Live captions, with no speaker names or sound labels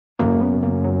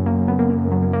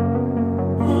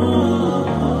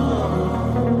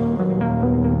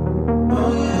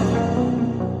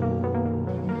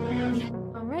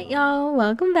y'all,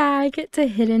 welcome back to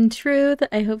Hidden Truth.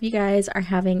 I hope you guys are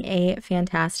having a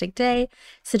fantastic day.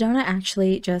 Sedonna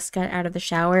actually just got out of the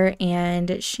shower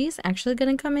and she's actually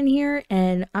going to come in here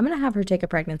and I'm going to have her take a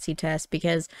pregnancy test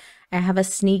because I have a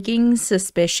sneaking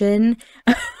suspicion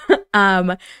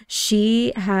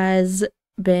she has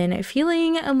been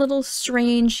feeling a little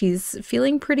strange. She's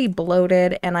feeling pretty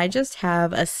bloated and I just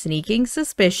have a sneaking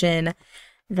suspicion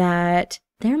that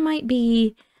there might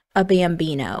be a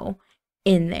bambino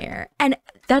in there. And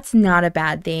that's not a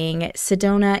bad thing.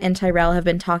 Sedonna and Tyrell have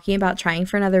been talking about trying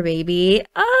for another baby.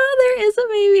 Oh, there is a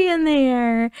baby in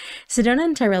there. Sedonna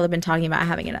and Tyrell have been talking about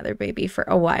having another baby for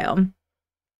a while.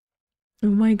 Oh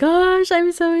my gosh,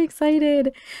 I'm so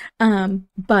excited.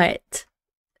 But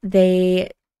they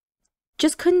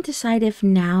just couldn't decide if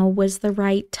now was the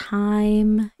right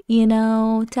time, you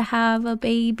know, to have a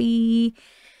baby.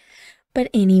 But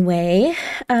anyway,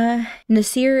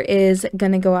 Nasir is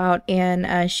gonna go out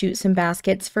and shoot some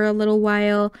baskets for a little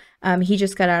while. He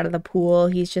just got out of the pool.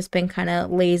 He's just been kind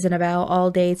of lazing about all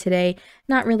day today,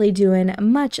 not really doing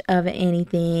much of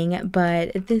anything,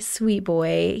 but this sweet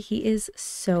boy, he is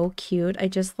so cute. I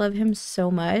just love him so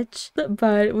much.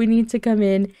 But we need to come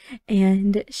in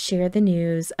and share the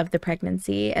news of the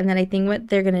pregnancy. And then I think what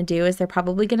they're gonna do is they're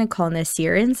probably gonna call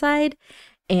Nasir inside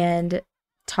and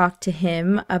talk to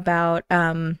him about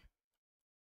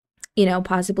you know,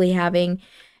 possibly having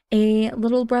a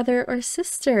little brother or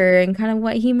sister and kind of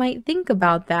what he might think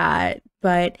about that.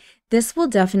 But this will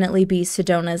definitely be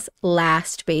Sedonna's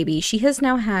last baby. She has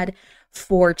now had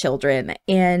 4 children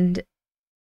and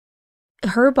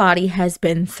her body has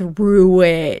been through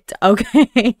it,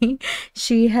 okay?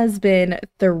 She has been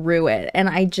through it, and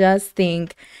I just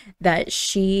think that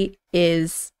she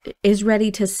is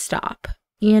ready to stop,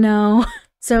 you know?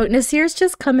 So Nasir's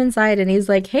just come inside and he's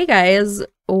like, hey guys,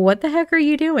 what the heck are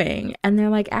you doing? And they're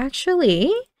like,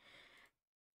 actually,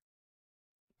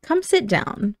 come sit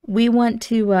down. We want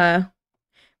to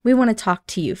talk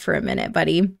to you for a minute,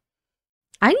 buddy.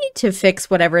 I need to fix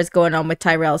whatever is going on with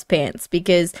Tyrell's pants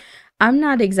because I'm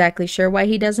not exactly sure why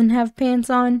he doesn't have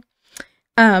pants on.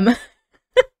 But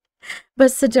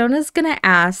Sedonna's gonna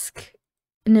ask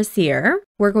Nasir.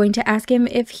 We're going to ask him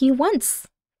if he wants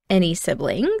any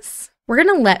siblings. We're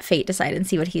going to let fate decide and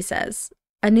see what he says.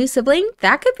 A new sibling?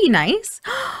 That could be nice.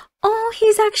 Oh,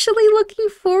 he's actually looking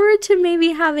forward to maybe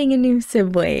having a new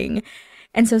sibling.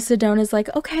 And so Sedonna's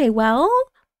like, okay, well,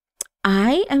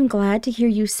 I am glad to hear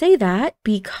you say that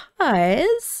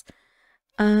because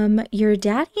your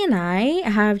daddy and I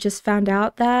have just found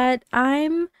out that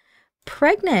I'm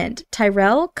pregnant.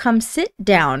 Tyrell, come sit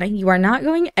down. You are not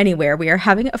going anywhere. We are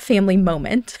having a family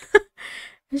moment.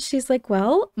 She's like,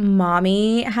 well,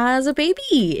 mommy has a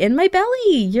baby in my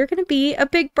belly. You're going to be a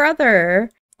big brother.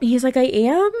 He's like, I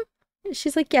am?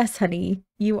 She's like, yes, honey,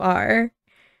 you are.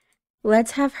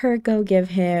 Let's have her go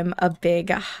give him a big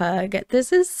hug.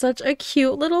 This is such a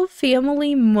cute little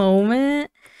family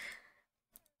moment.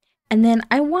 And then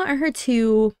I want her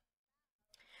to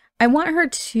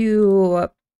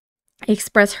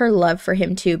express her love for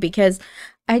him too, because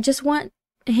I just want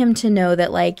him to know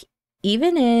that, like,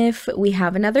 even if we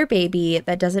have another baby,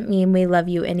 that doesn't mean we love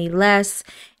you any less.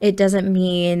 It doesn't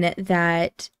mean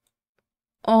that,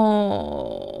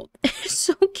 oh, it's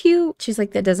so cute. She's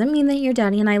like, that doesn't mean that your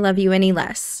daddy and I love you any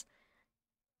less.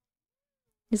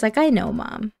 He's like, I know,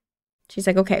 Mom. She's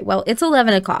like, okay, well, it's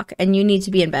 11 o'clock and you need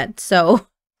to be in bed. So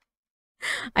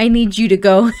I need you to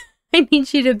go. I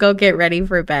need you to go get ready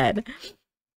for bed.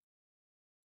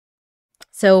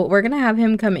 So we're going to have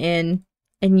him come in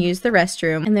and use the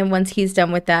restroom. And then once he's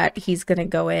done with that, he's going to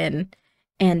go in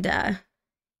and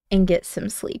get some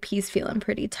sleep. He's feeling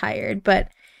pretty tired, but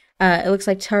it looks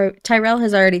like Tyrell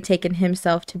has already taken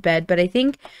himself to bed, but I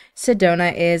think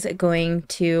Sedonna is going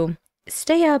to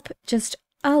stay up just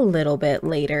a little bit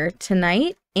later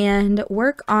tonight and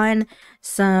work on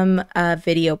some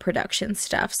video production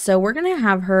stuff. So we're going to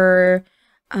have her,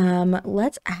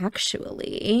 let's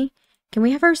actually... Can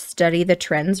we have her study the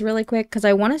trends really quick? Because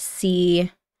I want to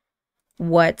see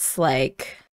what's,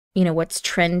 like, you know, what's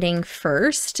trending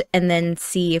first, and then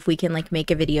see if we can, like,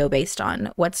 make a video based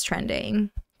on what's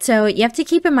trending. So you have to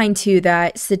keep in mind too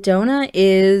that Sedonna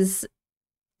is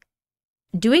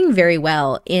doing very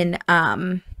well in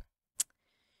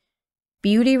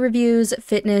beauty reviews,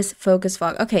 fitness, focus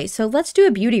vlog. Okay, so let's do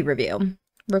a beauty review.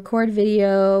 Record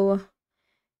video,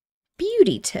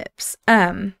 beauty tips.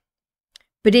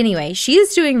 But anyway, she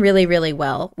is doing really, really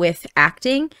well with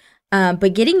acting.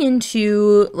 But getting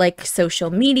into like social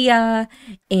media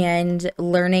and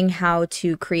learning how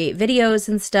to create videos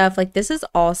and stuff, like this is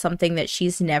all something that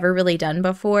she's never really done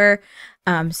before.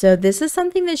 So this is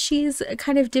something that she's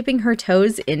kind of dipping her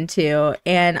toes into.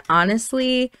 And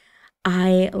honestly,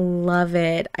 I love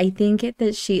it. I think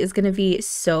that she is going to be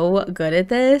so good at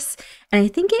this. And I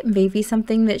think it may be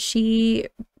something that she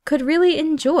could really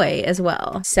enjoy as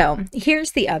well. So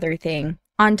here's the other thing.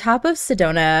 On top of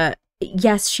Sedonna,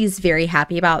 yes, she's very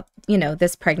happy about, you know,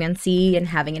 this pregnancy and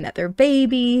having another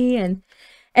baby and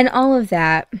all of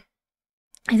that.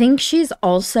 I think she's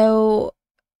also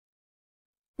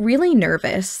really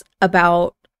nervous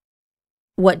about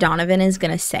what Donovan is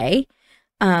going to say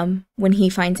when he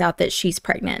finds out that she's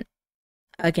pregnant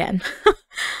again.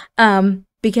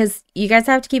 Because you guys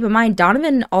have to keep in mind,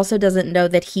 Donovan also doesn't know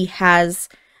that he has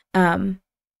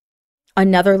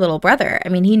another little brother. I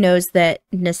mean, he knows that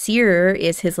Nasir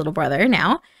is his little brother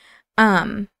now,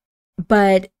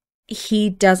 but he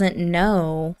doesn't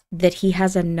know that he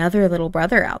has another little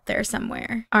brother out there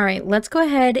somewhere. All right, let's go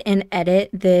ahead and edit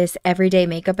this everyday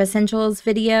makeup essentials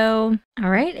video. All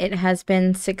right, it has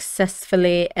been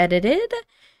successfully edited.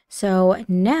 So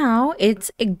now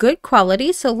it's a good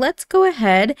quality. So let's go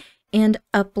ahead and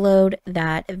upload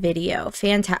that video.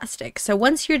 Fantastic. So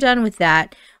once you're done with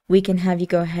that, we can have you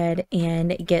go ahead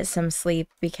and get some sleep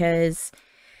because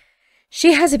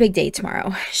she has a big day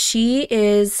tomorrow. She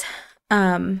is,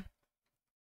 oh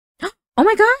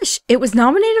my gosh, it was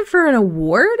nominated for an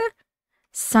award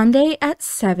Sunday at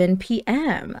 7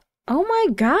 p.m. Oh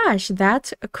my gosh,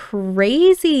 that's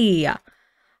crazy.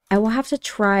 I will have to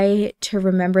try to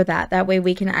remember that. That way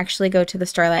we can actually go to the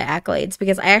Starlight Accolades,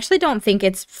 because I actually don't think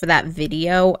it's for that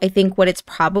video. I think what it's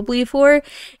probably for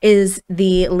is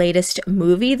the latest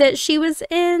movie that she was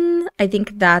in. I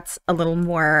think that's a little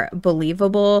more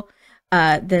believable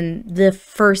than the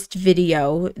first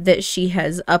video that she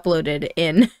has uploaded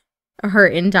in her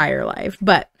entire life.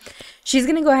 But she's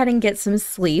gonna go ahead and get some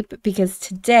sleep because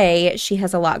today she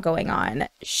has a lot going on.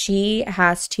 She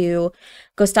has to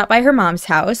go stop by her mom's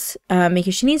house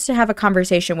because she needs to have a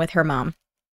conversation with her mom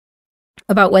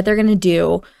about what they're gonna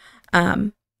do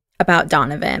about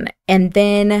Donovan. And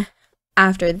then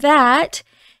after that,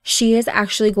 she is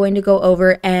actually going to go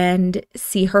over and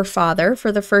see her father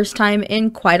for the first time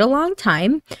in quite a long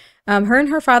time. Her and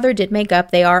her father did make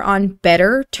up. They are on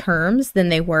better terms than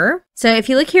they were. So if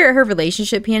you look here at her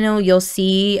relationship panel, you'll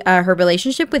see her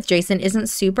relationship with Jason isn't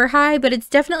super high, but it's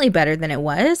definitely better than it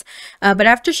was. But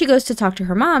after she goes to talk to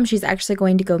her mom, she's actually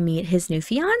going to go meet his new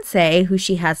fiance, who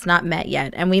she has not met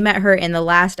yet. And we met her in the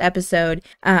last episode.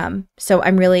 So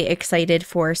I'm really excited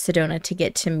for Sedonna to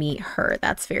get to meet her.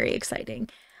 That's very exciting.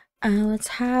 Let's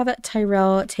have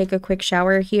Tyrell take a quick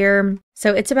shower here.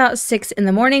 So it's about 6 in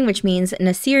the morning, which means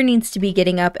Nasir needs to be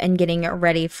getting up and getting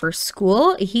ready for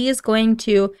school. He is going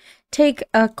to take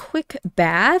a quick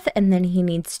bath and then he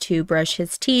needs to brush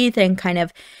his teeth and kind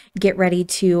of get ready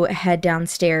to head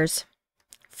downstairs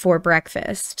for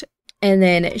breakfast. And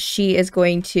then she is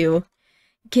going to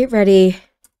get ready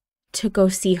to go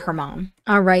see her mom.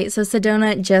 All right, so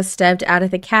Sedonna just stepped out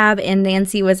of the cab and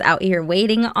Nancy was out here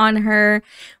waiting on her.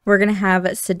 We're gonna have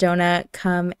Sedonna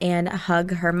come and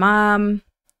hug her mom.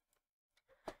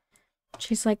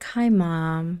 She's like, "Hi,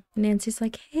 Mom." Nancy's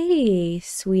like, "Hey,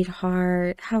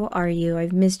 sweetheart, how are you?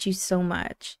 I've missed you so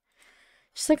much."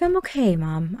 She's like, "I'm okay,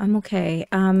 Mom, I'm okay.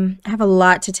 I have a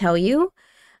lot to tell you,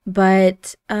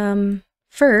 but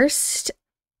first,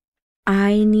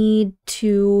 I need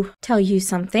to tell you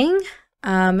something,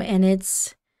 and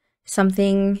it's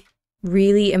something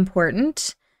really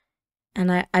important,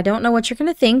 and I don't know what you're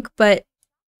gonna think, but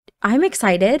I'm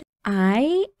excited.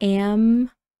 I am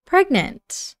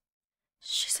pregnant."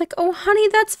 She's like, "Oh, honey,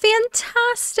 that's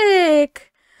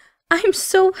fantastic. I'm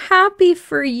so happy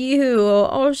for you."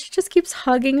 Oh, she just keeps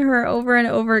hugging her over and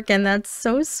over again. That's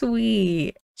so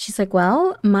sweet. She's like,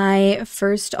 "Well, my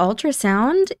first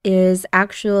ultrasound is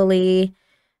actually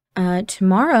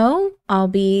tomorrow. I'll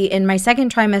be in my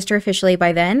second trimester officially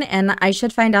by then, and I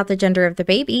should find out the gender of the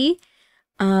baby.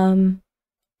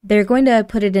 They're going to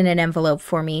put it in an envelope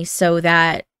for me so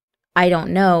that I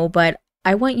don't know, but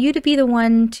I want you to be the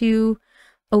one to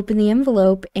open the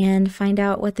envelope and find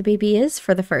out what the baby is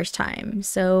for the first time.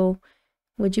 So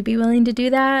would you be willing to do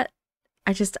that?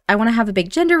 I want to have a big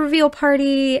gender reveal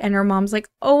party." And her mom's like,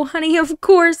 "Oh, honey, of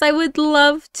course, I would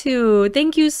love to.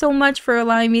 Thank you so much for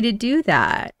allowing me to do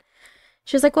that."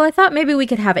 She's like, "Well, I thought maybe we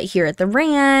could have it here at the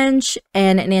ranch."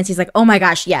 And Nancy's like, "Oh my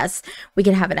gosh, yes, we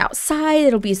can have it outside.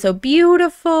 It'll be so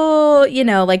beautiful." You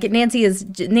know, like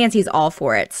Nancy's all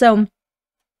for it. So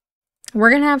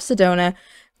we're going to have Sedonna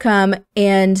come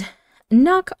and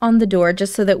knock on the door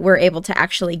just so that we're able to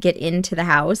actually get into the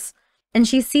house. And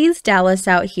she sees Dallas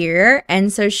out here,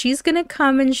 and so she's gonna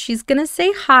come and she's gonna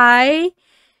say hi.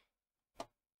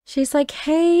 She's like,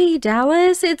 hey,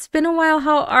 Dallas, it's been a while.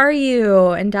 How are you?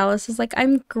 And Dallas is like,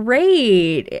 I'm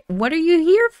great. What are you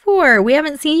here for? We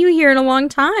haven't seen you here in a long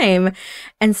time.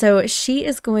 And so she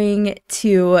is going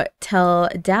to tell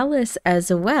Dallas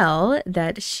as well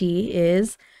that she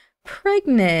is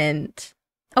pregnant.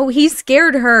 Oh, he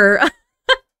scared her.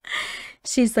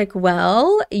 She's like,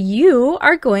 well, you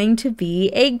are going to be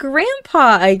a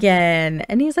grandpa again.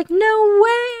 And he's like, no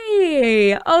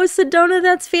way. Oh, Sedonna,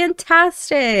 that's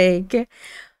fantastic.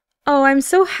 Oh, I'm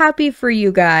so happy for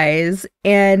you guys.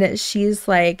 And she's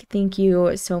like, thank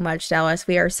you so much, Dallas.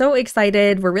 We are so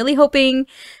excited. We're really hoping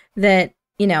that,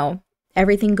 you know,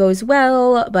 everything goes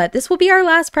well, but this will be our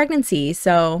last pregnancy.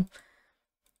 So...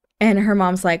 And her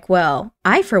mom's like, well,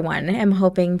 I, for one, am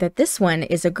hoping that this one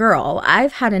is a girl.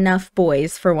 I've had enough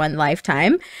boys for one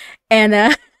lifetime.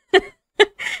 And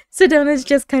Sedonna's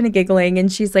just kind of giggling.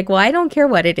 And she's like, well, I don't care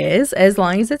what it is, as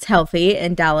long as it's healthy.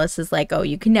 And Dallas is like, oh,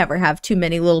 you can never have too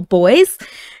many little boys.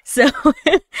 So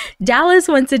Dallas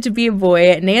wants it to be a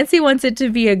boy. Nancy wants it to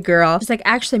be a girl. She's like,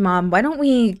 actually, Mom, why don't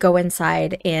we go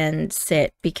inside and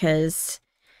sit? Because...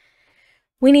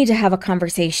 we need to have a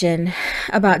conversation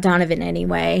about Donovan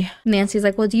anyway. Nancy's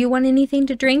like, well, do you want anything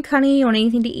to drink, honey? You want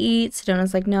anything to eat?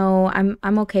 Sedonna's like, no,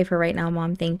 I'm okay for right now,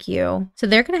 Mom. Thank you. So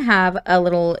they're going to have a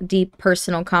little deep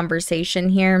personal conversation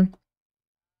here.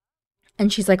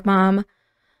 And she's like, Mom,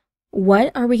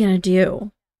 what are we going to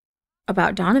do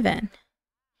about Donovan?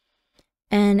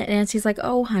 And Nancy's like,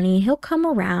 oh, honey, he'll come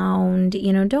around.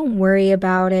 You know, don't worry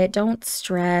about it. Don't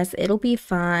stress. It'll be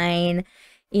fine.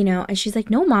 You know, and she's like,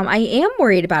 no, Mom, I am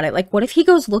worried about it. Like, what if he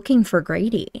goes looking for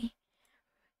Grady?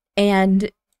 And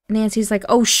Nancy's like,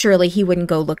 oh, surely he wouldn't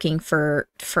go looking for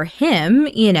him,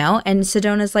 you know? And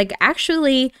Sedonna's like,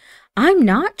 actually, I'm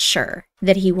not sure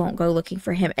that he won't go looking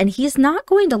for him. And he's not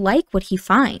going to like what he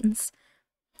finds.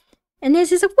 And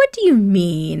Nancy's like, what do you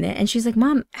mean? And she's like,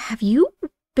 Mom, have you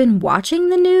been watching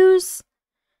the news?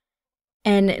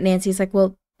 And Nancy's like,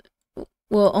 well,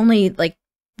 only like,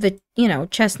 the, you know,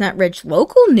 Chestnut Ridge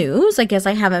local news. I guess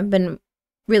I haven't been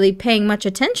really paying much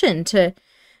attention to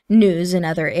news in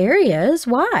other areas.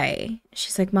 Why?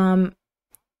 She's like, Mom,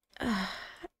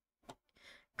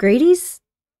 Grady's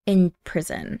in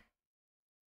prison.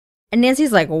 And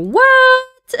Nancy's like,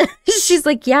 what? She's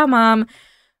like, yeah, Mom,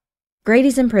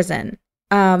 Grady's in prison.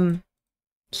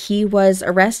 He was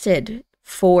arrested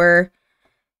for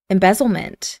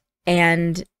embezzlement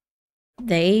and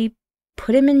they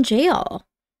put him in jail.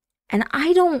 And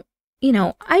I don't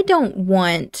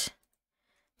want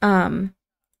Donovan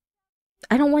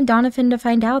to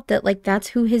find out that, like, that's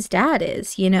who his dad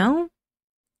is, you know?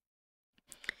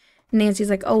 Nancy's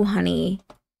like, oh, honey,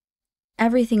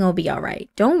 everything will be all right.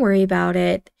 Don't worry about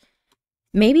it.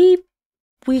 Maybe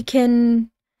we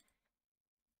can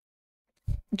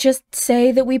just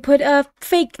say that we put a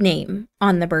fake name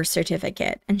on the birth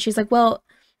certificate. And she's like, well,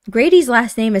 Grady's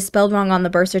last name is spelled wrong on the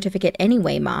birth certificate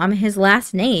anyway, Mom. His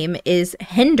last name is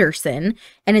Henderson,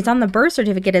 and it's on the birth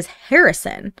certificate as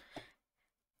Harrison.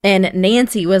 And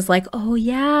Nancy was like, oh,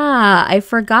 yeah, I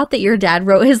forgot that your dad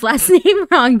wrote his last name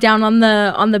wrong down on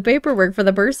the paperwork for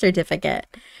the birth certificate.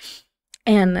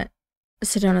 And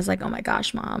Sedonna's like, oh, my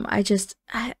gosh, Mom, I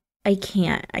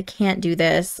can't do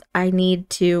this. I need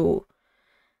to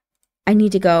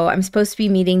go. I'm supposed to be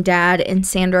meeting Dad and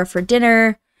Sandra for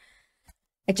dinner.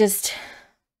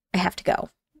 I have to go.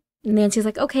 Nancy's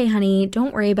like, okay, honey,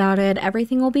 don't worry about it.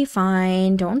 Everything will be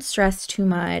fine. Don't stress too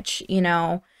much, you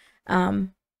know.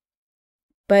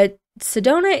 But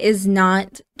Sedonna is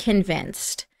not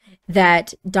convinced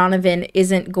that Donovan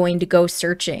isn't going to go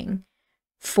searching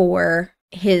for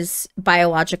his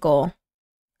biological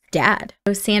dad.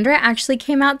 So Sandra actually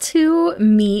came out to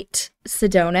meet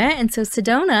Sedonna, and so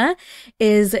Sedonna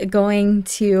is going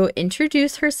to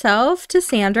introduce herself to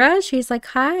Sandra. She's like,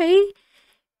 hi,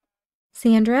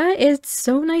 Sandra, it's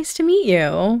so nice to meet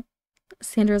you.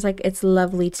 Sandra's like, it's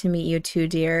lovely to meet you too,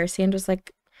 dear. Sandra's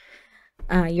like,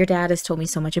 your dad has told me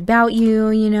so much about you,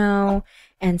 you know.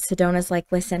 And Sedonna's like,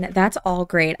 listen, that's all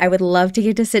great. I would love to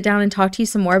get to sit down and talk to you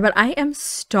some more, but I am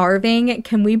starving.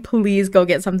 Can we please go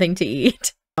get something to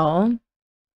eat? I'm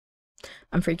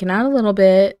freaking out a little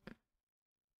bit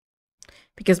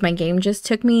because my game just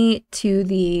took me to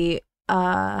the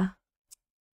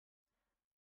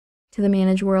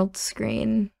manage world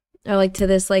screen, or like to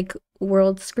this like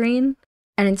world screen,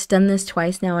 and it's done this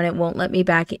twice now and it won't let me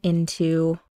back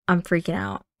into. I'm freaking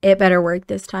out. It better work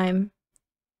this time.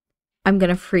 I'm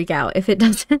gonna freak out if it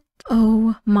doesn't.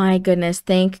 Oh my goodness,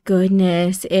 thank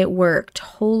goodness it worked.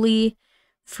 Holy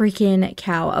freaking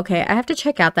cow. Okay, I have to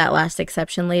check out that last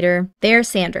exception later. There's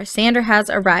Sandra. Sandra has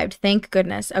arrived. Thank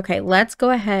goodness. Okay, let's go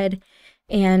ahead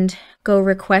and go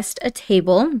request a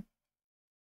table.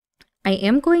 I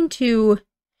am going to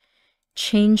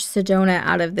change Sedona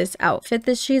out of this outfit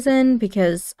that she's in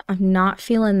because I'm not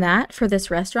feeling that for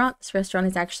this restaurant. This restaurant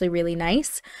is actually really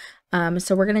nice.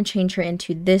 So we're going to change her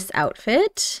into this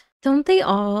outfit. Don't they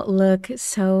all look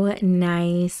so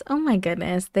nice? Oh my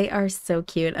goodness, they are so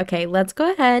cute. Okay, let's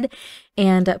go ahead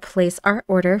and place our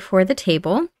order for the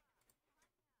table.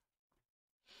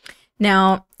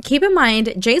 Now, keep in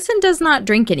mind, Jason does not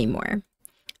drink anymore.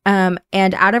 And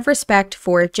out of respect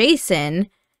for Jason,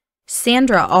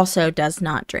 Sandra also does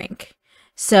not drink.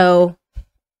 So,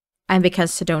 and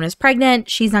because Sedona's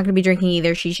pregnant, she's not going to be drinking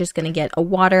either. She's just going to get a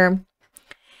water.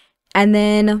 And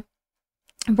then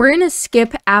we're going to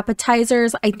skip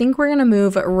appetizers. I think we're going to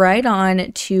move right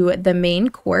on to the main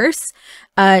course.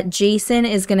 Jason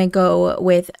is going to go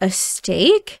with a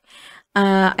steak.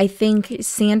 I think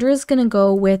Sandra's going to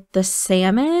go with the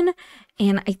salmon.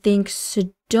 And I think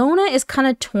Sedona is kind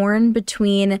of torn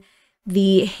between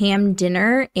the ham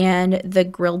dinner and the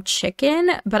grilled chicken.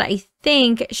 But I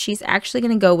think she's actually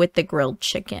going to go with the grilled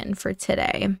chicken for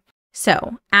today.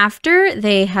 So after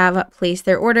they have placed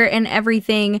their order and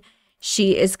everything,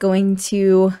 she is going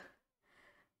to,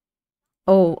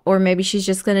 or maybe she's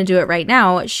just going to do it right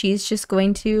now. She's just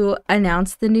going to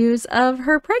announce the news of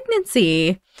her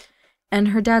pregnancy. And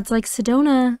her dad's like,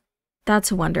 Sedona,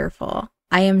 that's wonderful.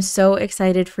 I am so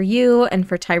excited for you and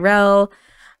for Tyrell.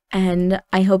 And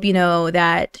I hope you know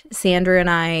that Sandra and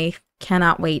I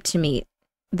cannot wait to meet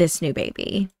this new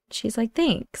baby. She's like,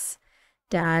 thanks,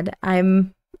 Dad.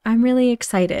 I'm really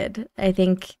excited. I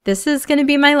think this is going to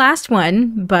be my last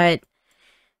one, but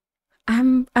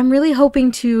I'm really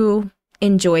hoping to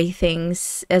enjoy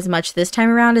things as much this time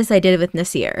around as I did with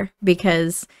Nasir,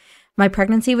 because my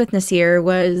pregnancy with Nasir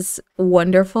was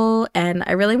wonderful, and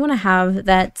I really want to have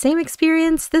that same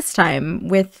experience this time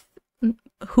with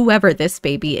whoever this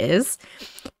baby is.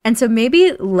 And so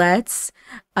maybe let's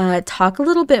talk a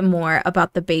little bit more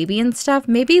about the baby and stuff.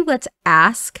 Maybe let's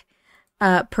ask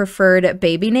preferred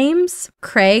baby names.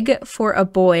 Craig for a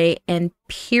boy and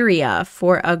Piria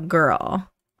for a girl.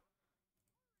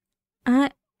 I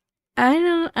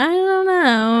don't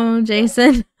know,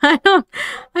 Jason. I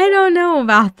don't know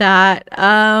about that.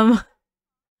 Can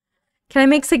I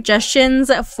make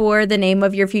suggestions for the name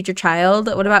of your future child?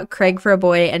 What about Craig for a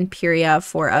boy and Piria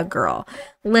for a girl?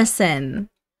 Listen.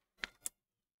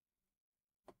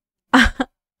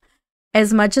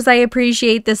 As much as I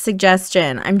appreciate this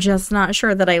suggestion, I'm just not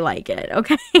sure that I like it,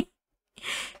 okay?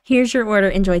 Here's your order.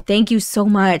 Enjoy. Thank you so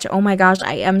much. Oh my gosh,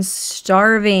 I am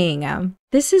starving.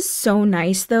 This is so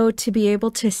nice, though, to be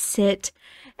able to sit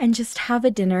and just have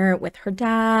a dinner with her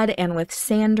dad and with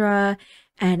Sandra.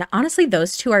 And honestly,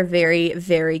 those two are very,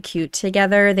 very cute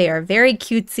together. They are very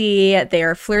cutesy. They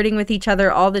are flirting with each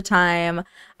other all the time.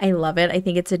 I love it. I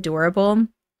think it's adorable.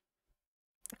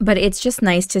 But it's just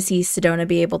nice to see Sedona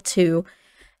be able to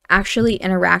actually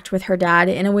interact with her dad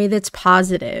in a way that's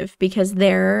positive, because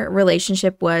their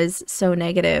relationship was so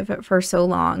negative for so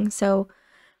long. So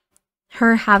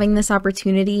her having this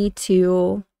opportunity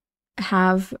to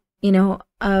have, you know,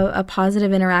 a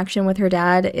positive interaction with her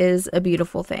dad is a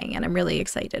beautiful thing, and I'm really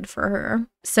excited for her.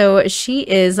 So she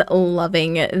is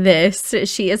loving this.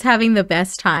 She is having the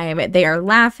best time. They are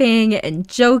laughing and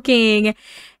joking,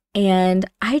 and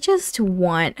I just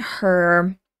want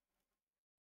her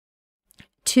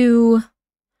to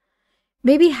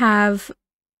maybe have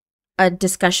a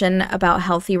discussion about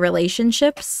healthy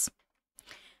relationships.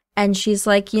 And she's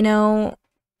like, you know,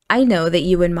 I know that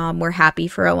you and Mom were happy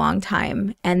for a long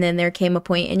time, and then there came a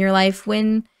point in your life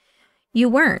when you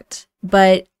weren't.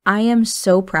 But I am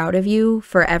so proud of you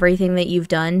for everything that you've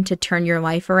done to turn your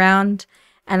life around.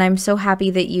 And I'm so happy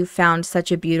that you found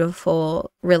such a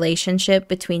beautiful relationship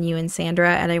between you and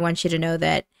Sandra. And I want you to know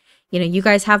that, you know, you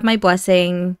guys have my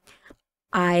blessing.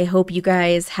 I hope you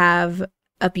guys have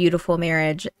a beautiful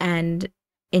marriage and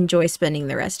enjoy spending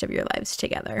the rest of your lives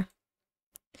together.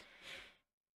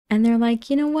 And they're like,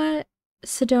 you know what,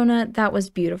 Sedona, that was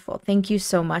beautiful. Thank you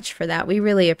so much for that. We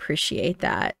really appreciate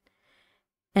that.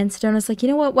 And Sedona's like, you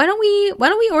know what, why don't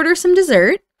we order some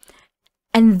dessert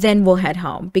and then we'll head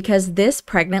home, because this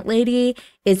pregnant lady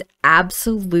is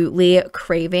absolutely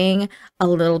craving a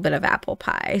little bit of apple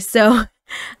pie. So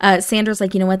Sandra's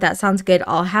like, you know what, that sounds good.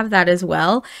 I'll have that as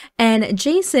well. And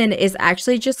Jason is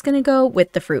actually just going to go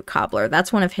with the fruit cobbler.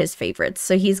 That's one of his favorites.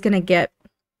 So he's going to get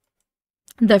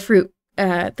the fruit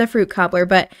the fruit cobbler.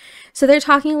 But so they're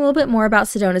talking a little bit more about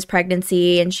Sedonna's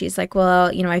pregnancy, and she's like,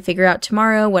 well, you know, I figure out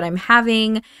tomorrow what I'm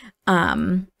having.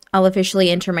 I'll officially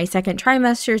enter my second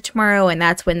trimester tomorrow, and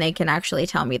that's when they can actually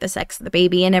tell me the sex of the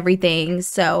baby and everything.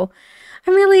 So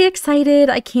I'm really excited.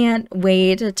 I can't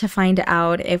wait to find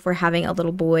out if we're having a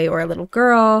little boy or a little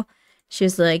girl. She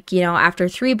was like, you know, after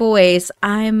 3 boys,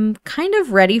 I'm kind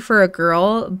of ready for a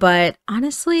girl, but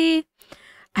honestly,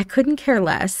 I couldn't care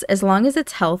less. As long as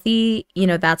it's healthy, you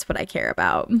know, that's what I care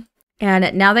about.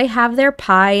 And now they have their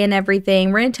pie and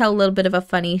everything. We're going to tell a little bit of a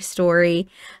funny story.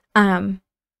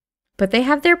 But they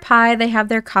have their pie, they have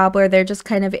their cobbler, they're just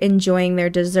kind of enjoying their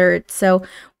dessert. So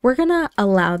we're going to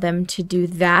allow them to do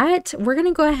that. We're going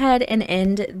to go ahead and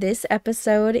end this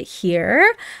episode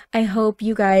here. I hope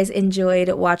you guys enjoyed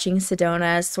watching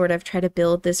Sedonna sort of try to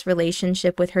build this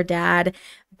relationship with her dad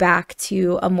back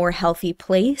to a more healthy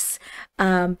place,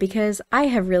 because I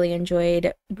have really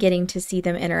enjoyed getting to see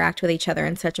them interact with each other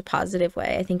in such a positive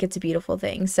way. I think it's a beautiful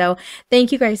thing. So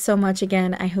thank you guys so much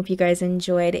again. I hope you guys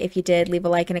enjoyed. If you did, leave a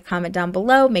like and a comment down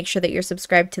below. Make sure that you're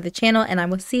subscribed to the channel, and I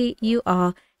will see you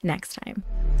all next time.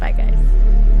 Bye, guys.